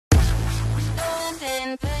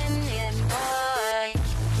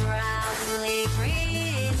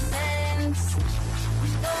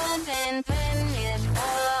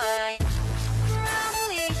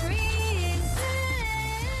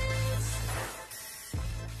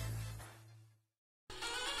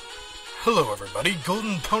Hello everybody,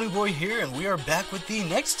 Goldenponyboy here, and we are back with the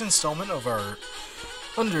next installment of our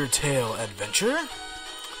Undertale adventure.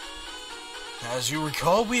 As you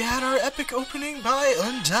recall, we had our epic opening by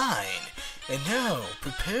UNDYNE, and now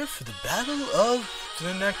prepare for the battle of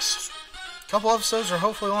the next couple episodes, or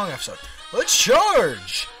hopefully long episode. Let's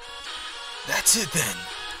charge! That's it then.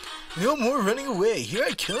 No more running away, here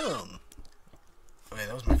I come. Okay,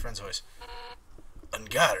 that was my friend's voice.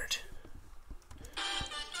 Unguarded.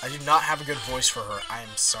 I do not have a good voice for her. I am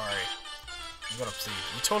sorry. I'm gonna plead.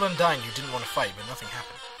 You told UNDYNE you didn't want to fight, but nothing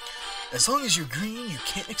happened. As long as you're green, you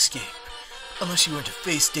can't escape. Unless you want to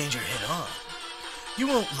face danger head-on. You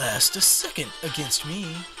won't last a second against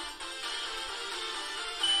me.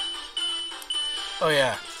 Oh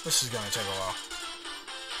yeah, this is gonna take a while.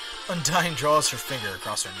 UNDYNE draws her finger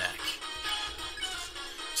across her neck.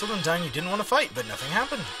 You told UNDYNE you didn't want to fight, but nothing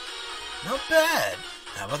happened. Not bad.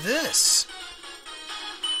 How about this?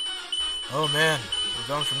 Oh man, we're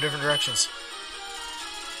going from different directions.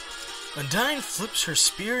 UNDYNE flips her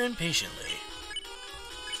spear impatiently.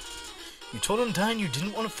 You told UNDYNE you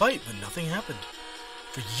didn't want to fight, but nothing happened.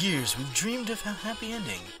 For years, we've dreamed of a happy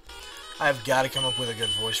ending. I've got to come up with a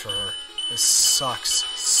good voice for her. This sucks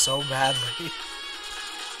so badly.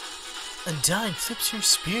 UNDYNE flips her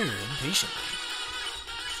spear impatiently.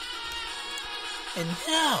 And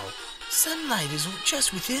now, sunlight is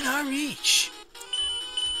just within our reach.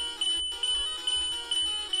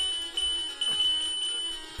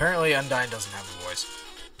 Apparently, UNDYNE doesn't have a voice.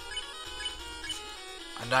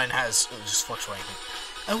 UNDYNE has just fluctuating.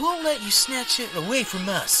 I won't let you snatch it away from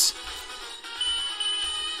us.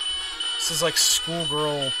 This is like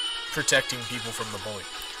schoolgirl protecting people from the bully.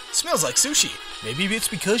 It smells like sushi. Maybe it's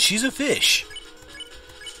because she's a fish.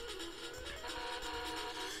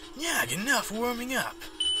 Yeah, enough warming up.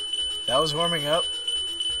 That was warming up.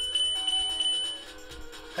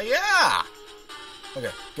 Hey-ya! Okay,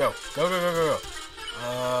 go. Go, go, go, go, go.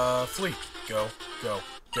 Flee. Go, go,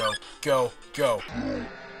 go, go, go.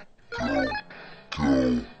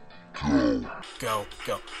 Go,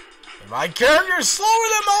 go. My character's slower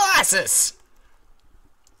than molasses!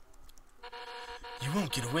 You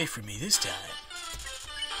won't get away from me this time.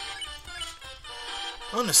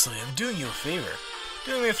 Honestly, I'm doing you a favor.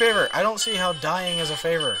 Doing me a favor. I don't see how dying is a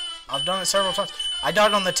favor. I've done it several times. I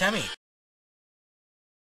died on the Temmie.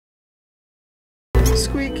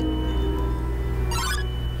 Squeak.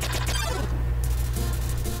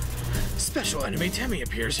 Special enemy Temmie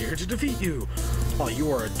appears here to defeat you. Oh, you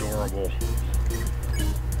are adorable.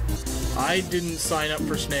 I didn't sign up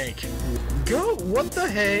for Snake. Go, what the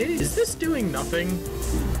hey? Is this doing nothing?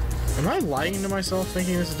 Am I lying to myself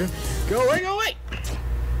thinking this is doing... Go away, go away!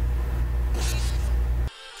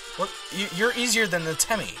 What? You're easier than the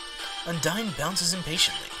Temmie. UNDYNE bounces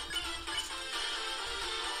impatiently.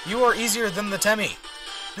 You are easier than the Temmie.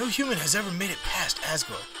 No human has ever made it past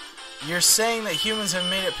Asgore. You're saying that humans have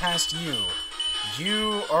made it past you.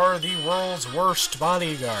 You are the world's worst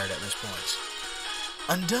bodyguard at this point.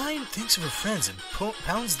 UNDYNE thinks of her friends and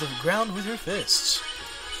pounds the ground with her fists.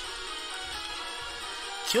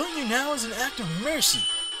 Killing you now is an act of mercy.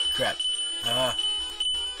 Crap.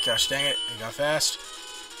 Gosh dang it, I got fast.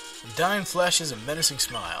 UNDYNE flashes a menacing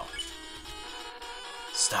smile.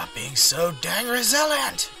 Stop being so dang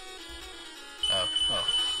resilient! Oh.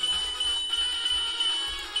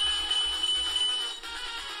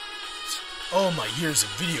 All my years of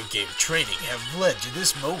video game training have led to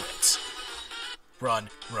this moment. Run,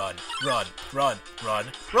 run, run, run,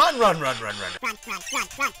 run, run, run, run, run, run.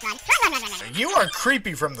 You are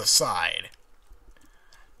creepy from the side.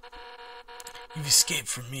 You've escaped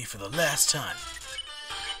from me for the last time.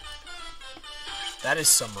 That is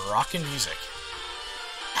some rockin' music.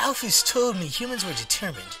 Alphys told me humans were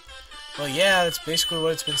determined. Well, yeah, that's basically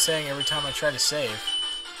what it's been saying every time I try to save.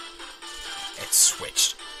 It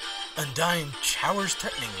switched. UNDYNE cowers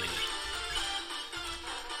threateningly.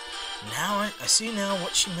 Now I see now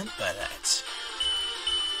what she meant by that.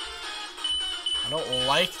 I don't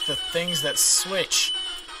like the things that switch.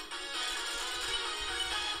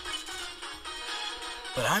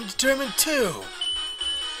 But I'm determined too.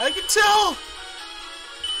 I can tell.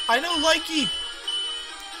 I know likey.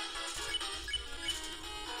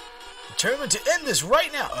 Determined to end this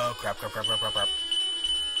right now. Oh crap.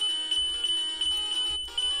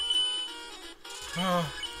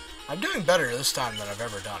 I'm doing better this time than I've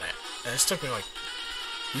ever done it. And this took me like...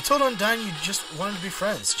 You told UNDYNE you just wanted to be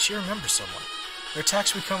friends. She remembers someone. Your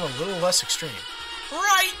attacks become a little less extreme.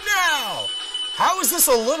 Right now! How is this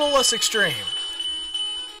a little less extreme?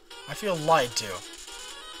 I feel lied to.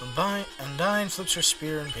 UNDYNE flips her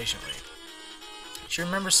spear impatiently. She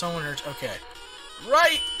remembers someone... Okay.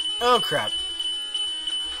 Right Oh, crap.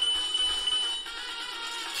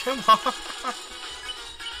 Come on.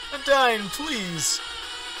 Undyne, please.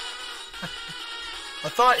 I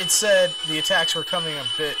thought it said the attacks were coming a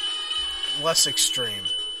bit less extreme.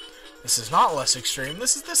 This is not less extreme.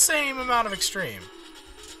 This is the same amount of extreme.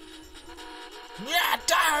 Yeah,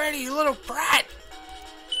 die already, you little brat!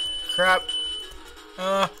 Crap.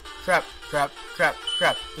 Crap.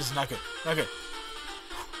 This is not good. Not good.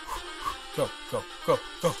 Go.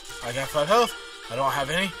 I got 5 health. I don't have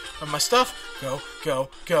any of my stuff. Go.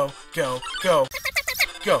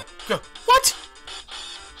 What?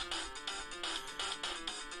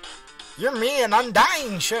 You're me and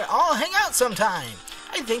Undyne should all hang out sometime.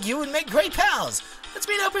 I think you would make great pals. Let's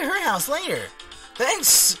meet up at her house later.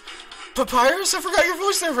 Thanks, Papyrus. I forgot your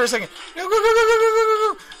voice there for a second. Go.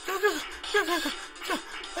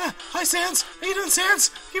 Hi, Sans. How you doing,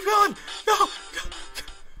 Sans? Keep going. Go.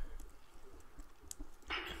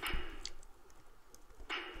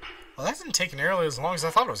 Well, that didn't take nearly as long as I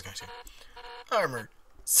thought it was going to. Armor.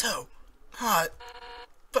 So hot.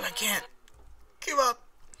 But I can't give up.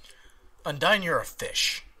 Undyne, you're a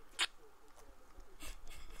fish.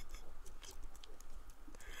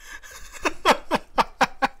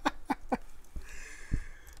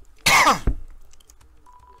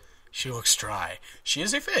 She looks dry. She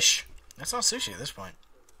is a fish. That's not sushi at this point.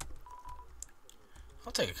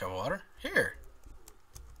 I'll take a cup of water. Here.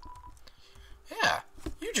 Yeah.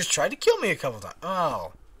 You just tried to kill me a couple times.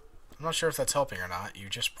 Oh. I'm not sure if that's helping or not. You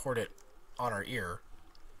just poured it on her ear.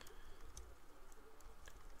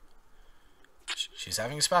 She's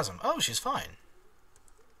having a spasm. Oh, she's fine.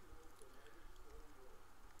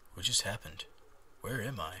 What just happened? Where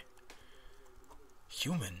am I?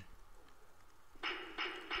 Human.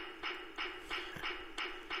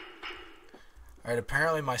 Alright,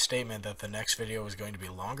 apparently my statement that the next video was going to be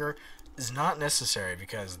longer is not necessary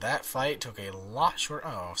because that fight took a lot shorter.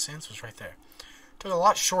 Oh, Sans was right there. Took a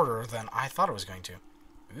lot shorter than I thought it was going to.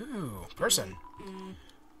 Ooh, person.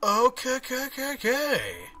 Okay.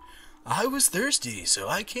 I was thirsty, so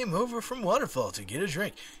I came over from Waterfall to get a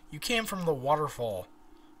drink. You came from the Waterfall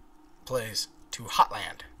place to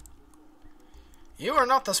Hotland. You are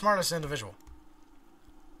not the smartest individual.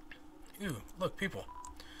 Ooh, look, people.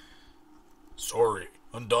 Sorry,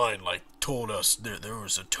 Undyne, told us there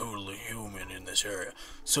was a totally human in this area.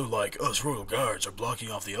 So, us royal guards are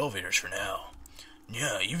blocking off the elevators for now.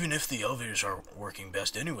 Yeah, even if the elevators are working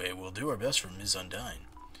best anyway, we'll do our best for Ms. Undyne.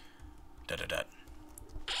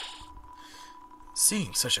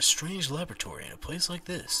 Seeing such a strange laboratory in a place like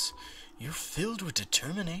this, you're filled with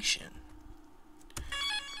determination.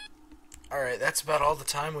 Alright, that's about all the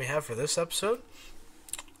time we have for this episode.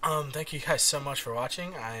 Thank you guys so much for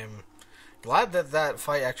watching. I'm glad that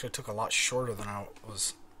fight actually took a lot shorter than I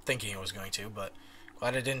was thinking it was going to, but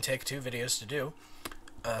glad it didn't take 2 videos to do.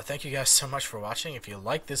 Thank you guys so much for watching. If you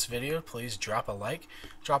like this video, please drop a like,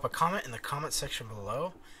 drop a comment in the comment section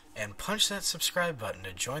below, and punch that subscribe button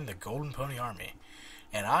to join the Golden Pony Army.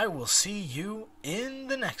 And I will see you in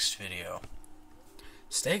the next video.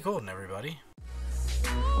 Stay golden, everybody.